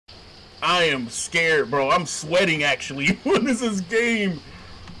I am scared, bro. I'm sweating, actually. What is this game?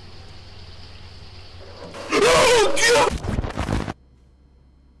 Oh, God!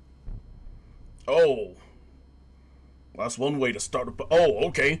 Oh. That's one way to start a... Oh,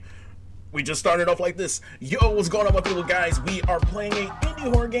 okay. We just started off like this. Yo, what's going on, my people, guys? We are playing an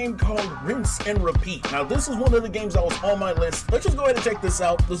indie horror game called Rinse and Repeat. Now, this is one of the games that was on my list. Let's just go ahead and check this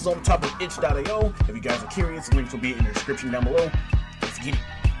out. This is on top of itch.io. If you guys are curious, links will be in the description down below. Let's get it.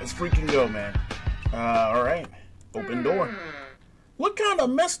 Let's freaking go, man. Alright. Open door. What kind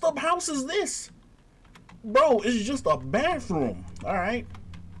of messed up house is this? Bro, it's just a bathroom. Alright.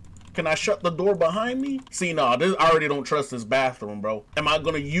 Can I shut the door behind me? See, no, I already don't trust this bathroom, bro. Am I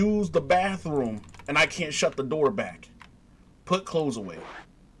gonna use the bathroom and I can't shut the door back? Put clothes away.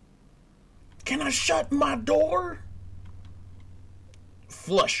 Can I shut my door?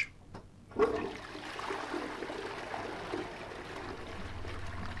 Flush.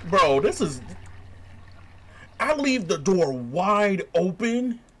 Bro, this is... I leave the door wide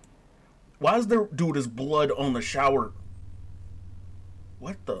open. Why is there... Dude, there's blood on the shower.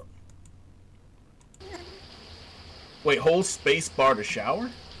 What the... Wait, hold space bar to shower?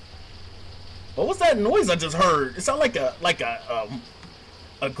 What was that noise I just heard? It sounded like a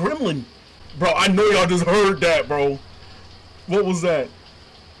gremlin. Bro, I know y'all just heard that, bro. What was that?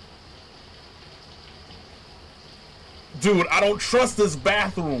 Dude, I don't trust this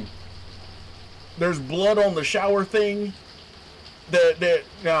bathroom. There's blood on the shower thing.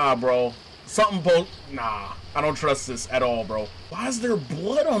 Nah, bro. Nah, I don't trust this at all, bro. Why is there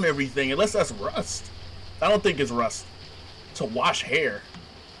blood on everything? Unless that's rust. I don't think it's rust. To wash hair.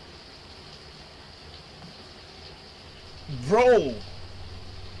 Bro.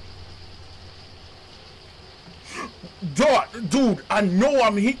 Dude, I know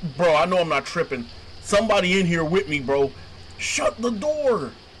I'm here. Bro, I know I'm not tripping. Somebody in here with me, bro. Shut the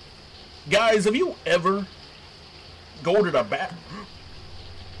door. Guys, have you ever go to the bath?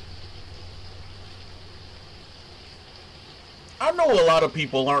 I know a lot of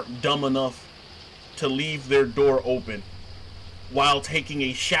people aren't dumb enough to leave their door open while taking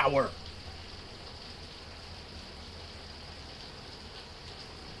a shower.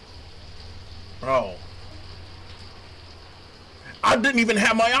 Bro. I didn't even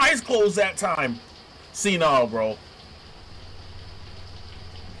have my eyes closed that time. See, no, bro.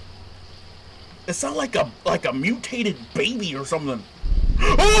 It sounds like a mutated baby or something.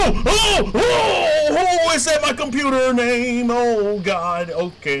 Oh, it said my computer name. Oh, God.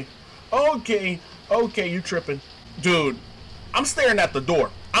 Okay, you tripping. Dude, I'm staring at the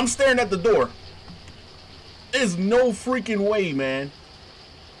door. There's no freaking way, man.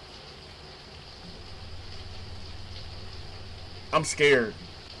 I'm scared.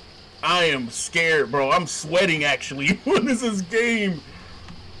 I am scared, bro. I'm sweating, actually. What is this game?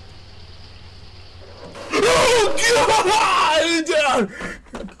 Oh, God!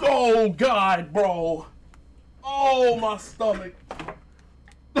 Oh, God, bro. Oh, my stomach.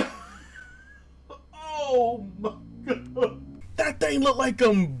 Oh, my God. That thing looked like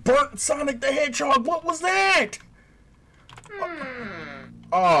burnt Sonic the Hedgehog. What was that?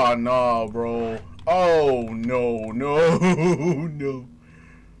 Oh, no, bro. Oh, no.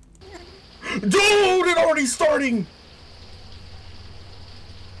 Dude, it already starting.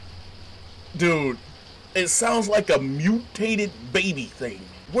 Dude, it sounds like a mutated baby thing.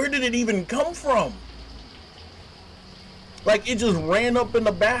 Where did it even come from? Like, it just ran up in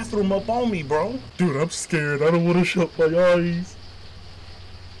the bathroom up on me, bro. Dude, I'm scared. I don't want to shut my eyes.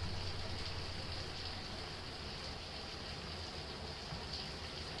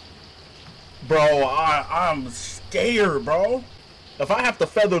 Bro, I'm scared, bro. If I have to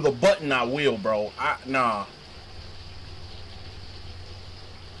feather the button, I will, bro. Nah.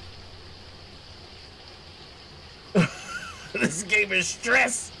 This game is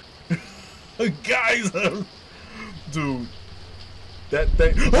stress. Guys, dude. That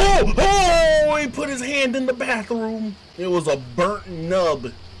thing. Oh, he put his hand in the bathroom. It was a burnt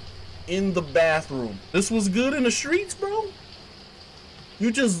nub in the bathroom. This was good in the streets, bro?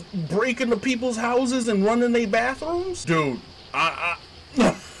 You just break into people's houses and run in their bathrooms? Dude, I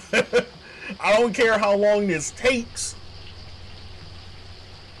don't care how long this takes.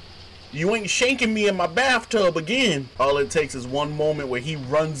 You ain't shanking me in my bathtub again. All it takes is one moment where he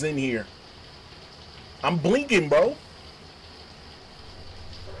runs in here. I'm blinking, bro.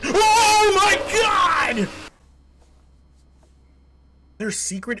 Oh my God! There's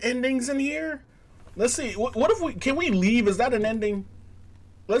secret endings in here? Let's see. What if can we leave? Is that an ending?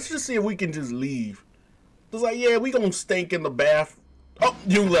 Let's just see if we can just leave. It's like, yeah, we gonna stink in the bath. Oh,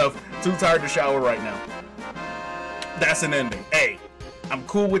 you left. Too tired to shower right now. That's an ending. Hey, I'm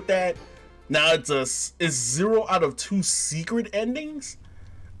cool with that. Now it's 0 out of 2 secret endings?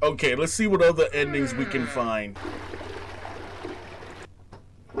 Okay, let's see what other endings we can find.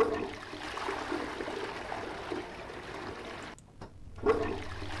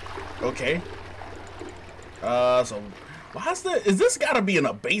 Okay. So why's that? Is this gotta be in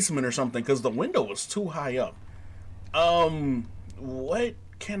a basement or something? Because the window was too high up. What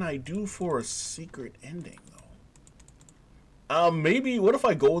can I do for a secret ending though? Maybe what if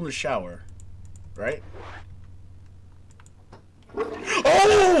I go in the shower? Right?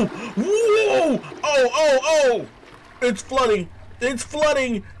 Oh! Whoa! Oh! It's flooding! It's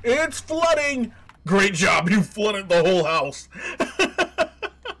flooding! It's flooding! Great job, you flooded the whole house.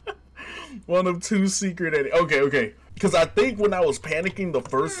 One of 2 secret endings. Okay. Because I think when I was panicking the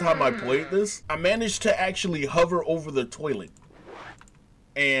first time I played this, I managed to actually hover over the toilet.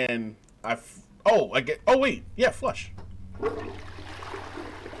 And oh wait, yeah, flush.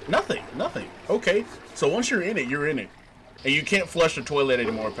 Nothing. Okay, so once you're in it, you're in it. And you can't flush the toilet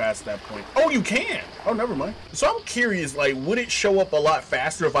anymore past that point. Oh, you can! Oh, never mind. So I'm curious, like, would it show up a lot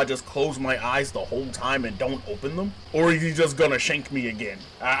faster if I just close my eyes the whole time and don't open them? Or is he just gonna shank me again?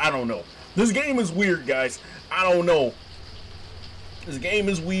 I don't know. This game is weird, guys. I don't know. This game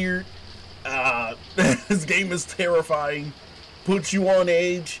is weird. This game is terrifying. Puts you on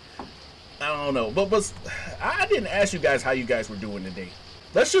edge. I don't know. But I didn't ask you guys how you guys were doing today.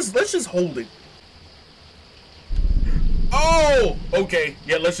 Let's just hold it. Oh, okay.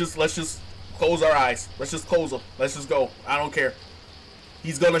 Yeah, let's just close our eyes. Let's just close them. Let's just go. I don't care.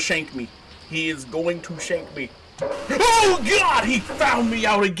 He's gonna shank me. He is going to shank me. Oh God, he found me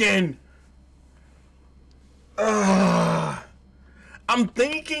out again. I'm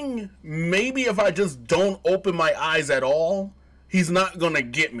thinking maybe if I just don't open my eyes at all, he's not gonna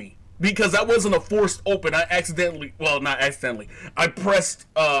get me. Because that wasn't a forced open. I accidentally, well, not accidentally.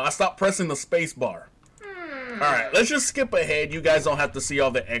 I stopped pressing the space bar. Alright, let's just skip ahead. You guys don't have to see all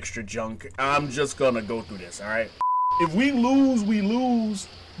the extra junk. I'm just gonna go through this, alright? If we lose, we lose.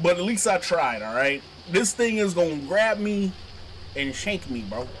 But at least I tried, alright? This thing is gonna grab me and shank me,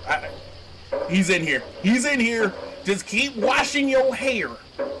 bro. He's in here. He's in here. Just keep washing your hair.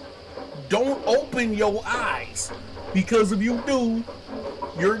 Don't open your eyes. Because if you do,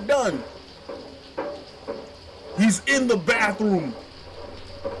 you're done. He's in the bathroom.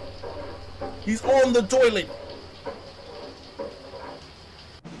 He's on the toilet.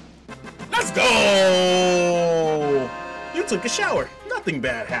 Let's go! You took a shower. Nothing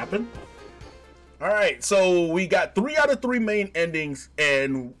bad happened. Alright, so we got 3 out of 3 main endings,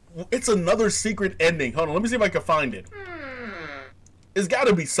 and it's another secret ending. Hold on, let me see if I can find it. There's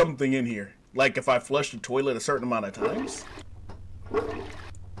gotta be something in here. Like if I flush the toilet a certain amount of times.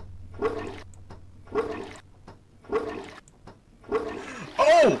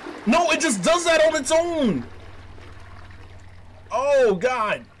 Oh! No, it just does that on its own! Oh,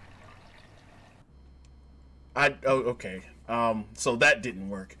 God. Oh, okay. So that didn't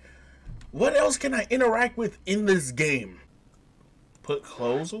work. What else can I interact with in this game? Put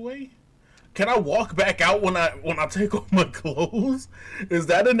clothes away? Can I walk back out when I take off my clothes? Is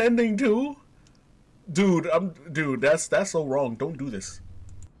that an ending too? Dude, that's so wrong. Don't do this.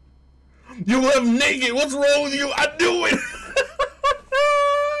 You left naked. What's wrong with you? I knew it.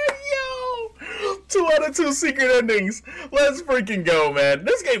 Yo, 2 out of 2 secret endings. Let's freaking go, man.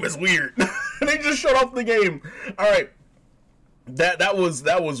 This game is weird. They just shut off the game. All right. That was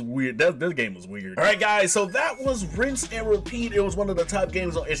weird. This game was weird. All right, guys, so that was Rinse and Repeat. It was one of the top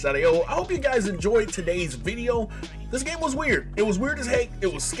games on itch.io. I hope you guys enjoyed today's video. This game was weird. It was weird as heck.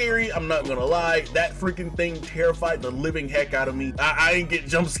 It was scary. I'm not gonna lie. That freaking thing terrified the living heck out of me. I didn't get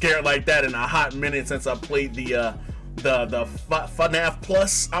jump scared like that in a hot minute since I played the FNAF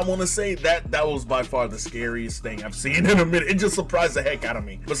Plus. I want to say that was by far the scariest thing I've seen in a minute. It just surprised the heck out of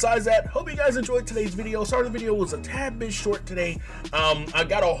me. Besides that, hope you guys enjoyed today's video. Sorry the video was a tad bit short today. I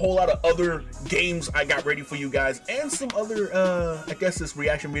got a whole lot of other games I got ready for you guys, and some other I guess this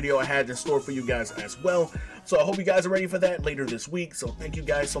reaction video I had in store for you guys as well. So I hope you guys are ready for that later this week. So thank you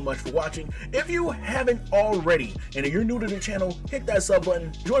guys so much for watching. If you haven't already, and if you're new to the channel, hit that sub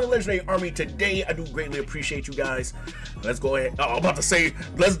button. Join the Legendary Army today. I do greatly appreciate you guys. Let's go ahead. Oh, I'm about to say,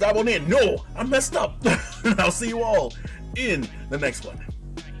 let's dive on in. No, I messed up. I'll see you all in the next one.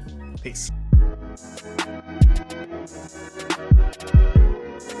 Peace.